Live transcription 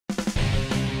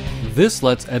This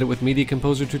Let's Edit with Media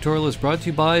Composer tutorial is brought to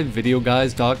you by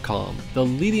VideoGuys.com, the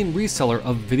leading reseller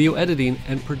of video editing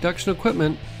and production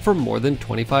equipment for more than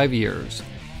 25 years.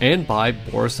 And by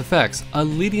BORIS Effects, a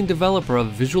leading developer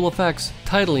of visual effects,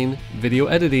 titling, video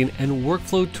editing, and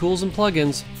workflow tools and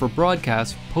plugins for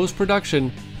broadcast,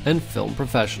 post-production, and film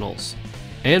professionals.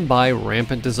 And by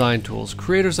Rampant Design Tools,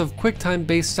 creators of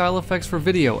QuickTime-based style effects for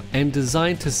video and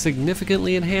designed to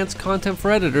significantly enhance content for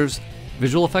editors,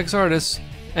 visual effects artists,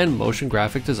 and motion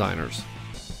graphic designers.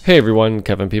 Hey everyone,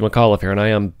 Kevin P McAuliffe here, and I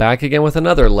am back again with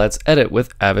another Let's Edit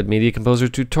with Avid Media Composer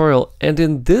tutorial. And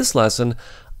in this lesson,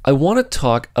 I want to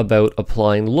talk about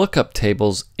applying lookup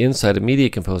tables inside of Media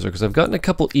Composer, because I've gotten a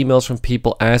couple emails from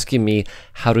people asking me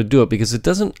how to do it, because it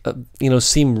doesn't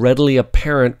seem readily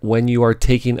apparent when you are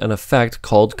taking an effect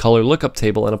called color lookup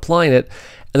table and applying it,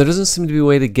 and there doesn't seem to be a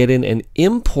way to get in and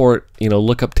import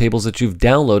lookup tables that you've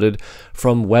downloaded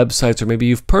from websites, or maybe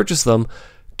you've purchased them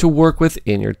to work with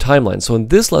in your timeline. So in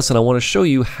this lesson, I want to show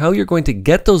you how you're going to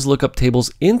get those lookup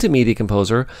tables into Media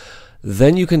Composer.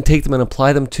 Then you can take them and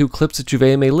apply them to clips that you've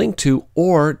AMA linked to,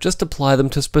 or just apply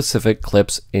them to specific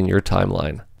clips in your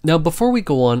timeline. Now, before we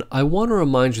go on, I want to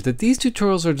remind you that these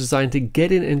tutorials are designed to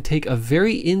get in and take a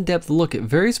very in-depth look at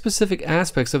very specific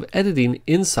aspects of editing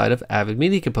inside of Avid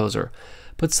Media Composer.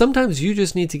 But sometimes you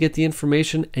just need to get the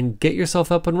information and get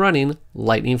yourself up and running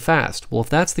lightning fast. Well, if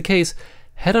that's the case,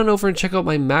 head on over and check out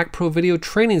my Mac Pro video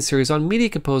training series on Media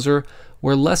Composer,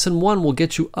 where lesson 1 will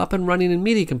get you up and running in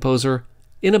Media Composer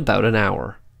in about an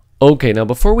hour. Okay, now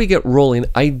before we get rolling,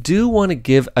 I do want to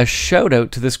give a shout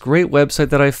out to this great website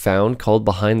that I found called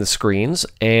Behind the Screens.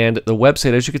 And the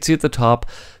website, as you can see at the top,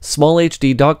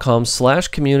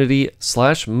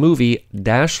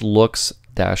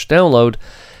 smallhd.com/community/movie-looks-download.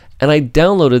 And I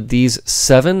downloaded these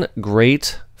 7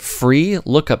 great free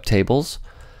lookup tables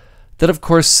that of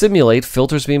course simulate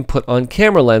filters being put on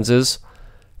camera lenses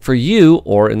for you,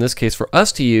 or in this case for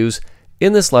us to use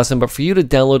in this lesson, but for you to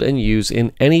download and use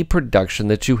in any production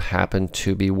that you happen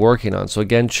to be working on. So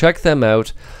again, check them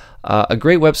out. A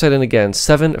great website, and again,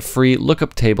 7 free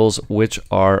lookup tables, which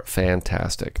are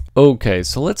fantastic. Okay,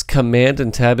 so let's Command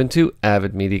and Tab into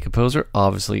Avid Media Composer.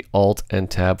 Obviously Alt and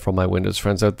Tab for my Windows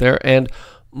friends out there. And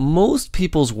most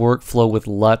people's workflow with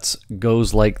LUTs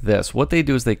goes like this. What they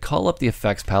do is they call up the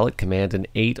effects palette, Command and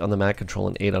 8 on the Mac, Control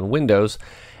and 8 on Windows.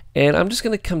 And I'm just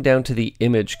going to come down to the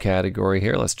image category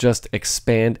here. Let's just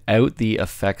expand out the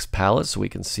effects palette so we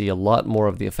can see a lot more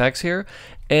of the effects here.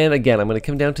 And again, I'm going to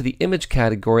come down to the image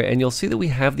category, and you'll see that we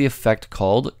have the effect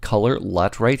called Color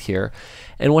LUT right here.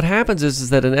 And what happens is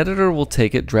that an editor will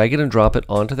take it, drag it and drop it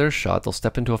onto their shot. They'll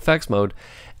step into effects mode.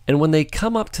 And when they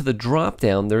come up to the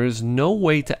drop-down, there is no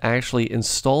way to actually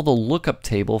install the lookup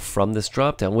table from this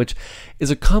drop-down, which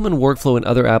is a common workflow in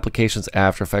other applications,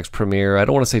 After Effects, Premiere. I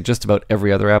don't want to say just about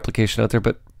every other application out there,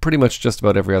 but pretty much just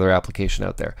about every other application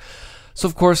out there. So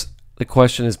of course, the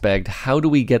question is begged, how do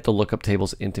we get the lookup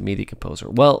tables into Media Composer?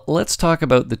 Well, let's talk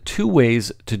about the 2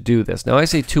 ways to do this. Now I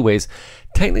say 2 ways.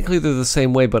 Technically they're the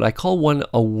same way, but I call one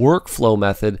a workflow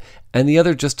method and the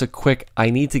other just a quick,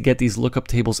 I need to get these lookup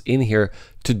tables in here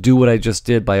to do what I just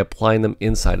did by applying them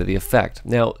inside of the effect.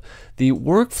 Now, the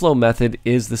workflow method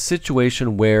is the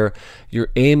situation where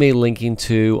you're AMA linking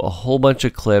to a whole bunch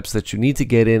of clips that you need to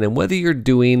get in, and whether you're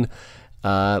doing,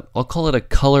 I'll call it a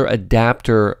color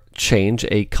adapter change,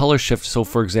 a color shift, so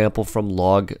for example from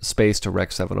log space to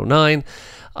Rec 709,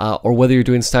 or whether you're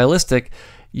doing stylistic,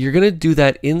 you're going to do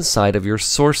that inside of your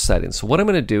source settings. So what I'm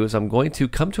going to do is I'm going to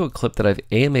come to a clip that I've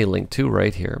AMA linked to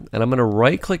right here, and I'm going to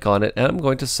right click on it, and I'm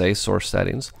going to say source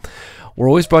settings. We're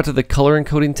always brought to the color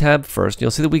encoding tab first.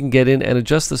 You'll see that we can get in and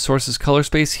adjust the source's color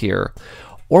space here.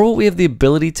 Or what we have the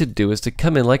ability to do is to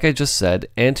come in, like I just said,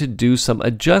 and to do some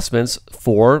adjustments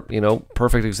for,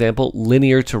 perfect example,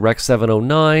 linear to Rec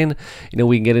 709.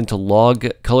 We can get into log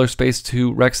color space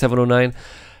to Rec 709.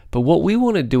 But what we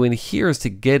want to do in here is to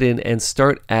get in and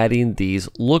start adding these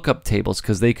lookup tables,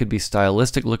 because they could be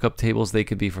stylistic lookup tables, they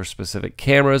could be for specific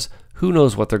cameras, who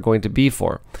knows what they're going to be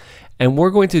for. And we're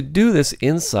going to do this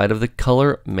inside of the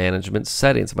color management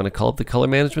settings. I'm going to call up the color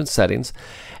management settings.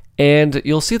 And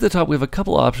you'll see at the top we have a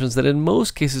couple options that in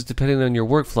most cases, depending on your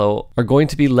workflow, are going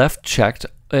to be left checked.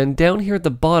 And down here at the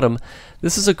bottom,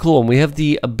 this is a cool one. We have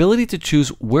the ability to choose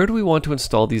where do we want to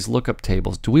install these lookup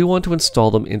tables. Do we want to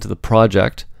install them into the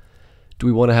project? Do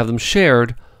we want to have them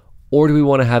shared? Or do we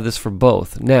want to have this for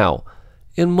both? Now,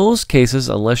 in most cases,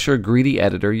 unless you're a greedy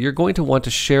editor, you're going to want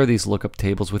to share these lookup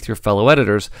tables with your fellow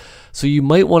editors, so you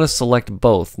might want to select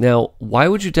both. Now, why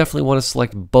would you definitely want to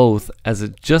select both as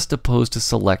just opposed to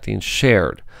selecting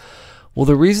shared? Well,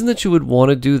 the reason that you would want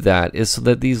to do that is so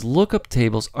that these lookup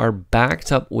tables are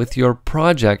backed up with your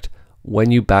project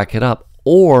when you back it up,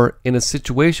 or in a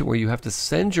situation where you have to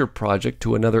send your project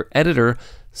to another editor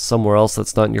somewhere else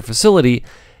that's not in your facility.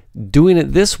 Doing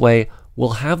it this way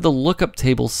will have the lookup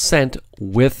table sent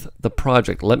with the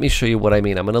project. Let me show you what I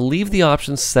mean. I'm going to leave the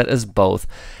options set as both,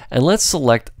 and let's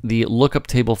select the lookup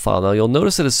table file. Now you'll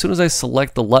notice that as soon as I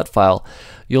select the LUT file,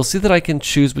 you'll see that I can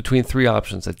choose between three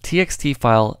options: a TXT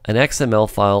file, an XML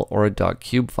file, or a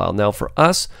 .cube file. Now for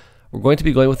us, we're going to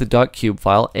be going with the .cube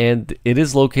file, and it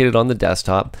is located on the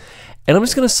desktop. And I'm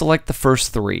just going to select the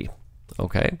first three,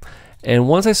 okay? And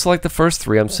once I select the first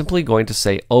three, I'm simply going to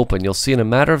say open. You'll see in a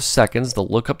matter of seconds the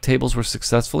lookup tables were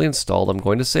successfully installed. I'm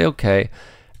going to say OK,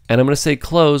 and I'm going to say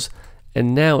close.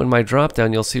 And now in my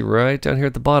dropdown, you'll see right down here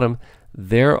at the bottom,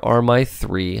 there are my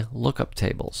three lookup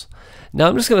tables. Now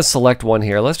I'm just going to select one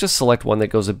here. Let's just select one that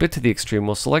goes a bit to the extreme.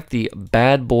 We'll select the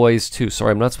Bad Boys 2.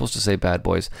 Sorry, I'm not supposed to say Bad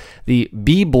Boys. The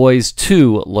B-Boys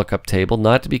 2 lookup table,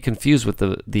 not to be confused with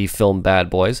the film Bad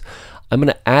Boys. I'm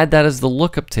going to add that as the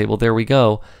lookup table. There we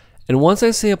go. And once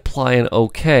I say apply and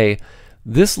OK,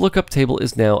 this lookup table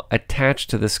is now attached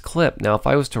to this clip. Now if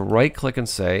I was to right click and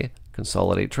say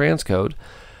consolidate transcode,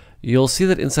 you'll see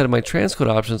that inside of my transcode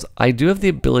options, I do have the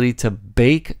ability to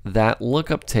bake that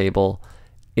lookup table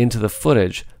into the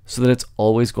footage so that it's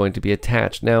always going to be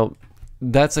attached. Now,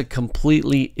 that's a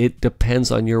completely, it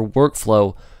depends on your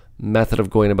workflow method of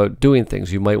going about doing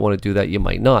things. You might want to do that, you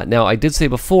might not. Now, I did say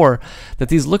before that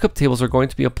these lookup tables are going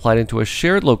to be applied into a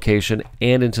shared location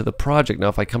and into the project. Now,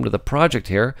 if I come to the project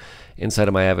here, inside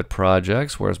of my Avid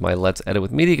projects, where's my Let's Edit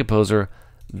with Media Composer,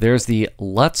 there's the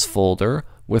LUTs folder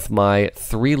with my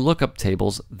three lookup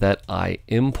tables that I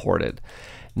imported.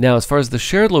 Now, as far as the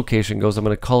shared location goes, I'm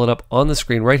going to call it up on the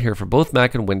screen right here for both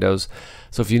Mac and Windows.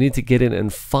 So if you need to get in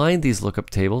and find these lookup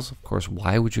tables, of course,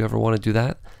 why would you ever want to do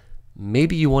that?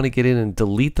 Maybe you want to get in and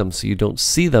delete them so you don't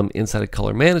see them inside of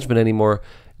color management anymore.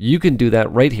 You can do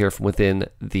that right here from within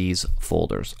these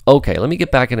folders. Okay, let me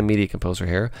get back into Media Composer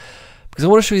here, because I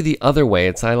want to show you the other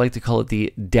way. I like to call it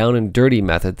the down and dirty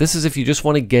method. This is if you just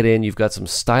want to get in, you've got some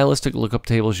stylistic lookup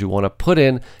tables you want to put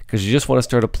in because you just want to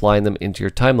start applying them into your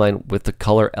timeline with the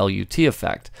color LUT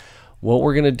effect. What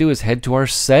we're going to do is head to our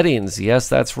settings. Yes,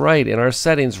 that's right. In our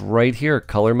settings right here,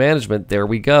 color management, there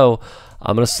we go.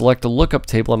 I'm going to select a lookup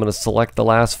table. I'm going to select the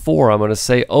last four. I'm going to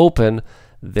say open.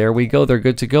 There we go. They're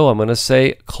good to go. I'm going to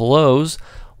say close.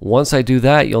 Once I do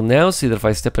that, you'll now see that if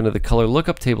I step into the color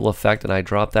lookup table effect and I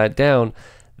drop that down,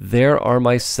 there are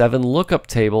my 7 lookup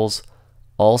tables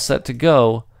all set to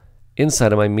go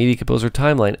inside of my Media Composer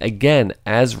timeline, again,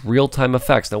 as real-time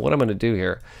effects. Now what I'm going to do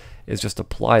here is just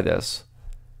apply this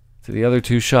to the other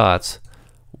two shots.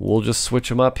 We'll just switch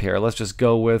them up here. Let's just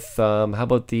go with, how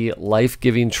about the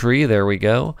life-giving tree? There we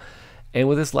go. And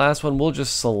with this last one, we'll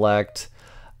just select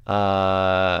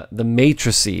the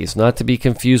matrices, not to be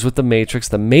confused with the matrix,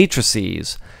 the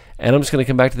matrices. And I'm just going to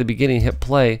come back to the beginning, hit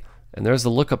play, and there's the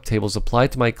lookup tables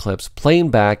applied to my clips, playing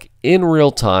back in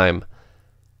real time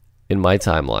in my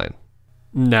timeline.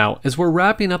 Now, as we're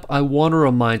wrapping up, I want to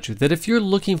remind you that if you're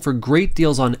looking for great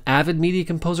deals on Avid Media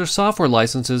Composer software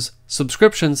licenses,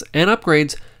 subscriptions, and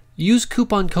upgrades, use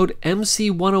coupon code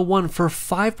MC101 for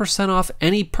 5% off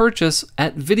any purchase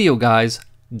at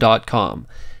VIDEOGUYS.com.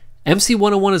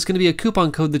 MC101 is going to be a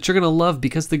coupon code that you're going to love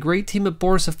because the great team at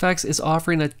Boris Effects is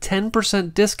offering a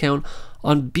 10% discount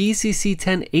on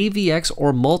BCC10 AVX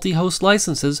or multi-host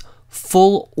licenses,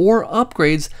 full or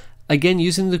upgrades, again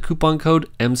using the coupon code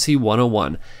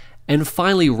MC101. And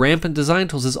finally, Rampant Design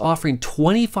Tools is offering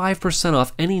 25%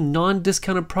 off any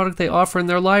non-discounted product they offer in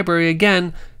their library,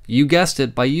 again, you guessed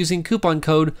it, by using coupon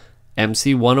code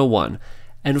MC101.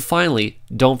 And finally,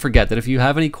 don't forget that if you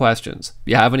have any questions,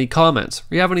 you have any comments,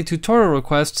 or you have any tutorial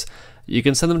requests, you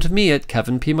can send them to me at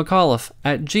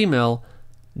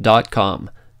kevinpmcauliffe@gmail.com.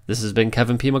 This has been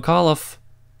Kevin P. McAuliffe.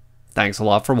 Thanks a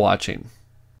lot for watching.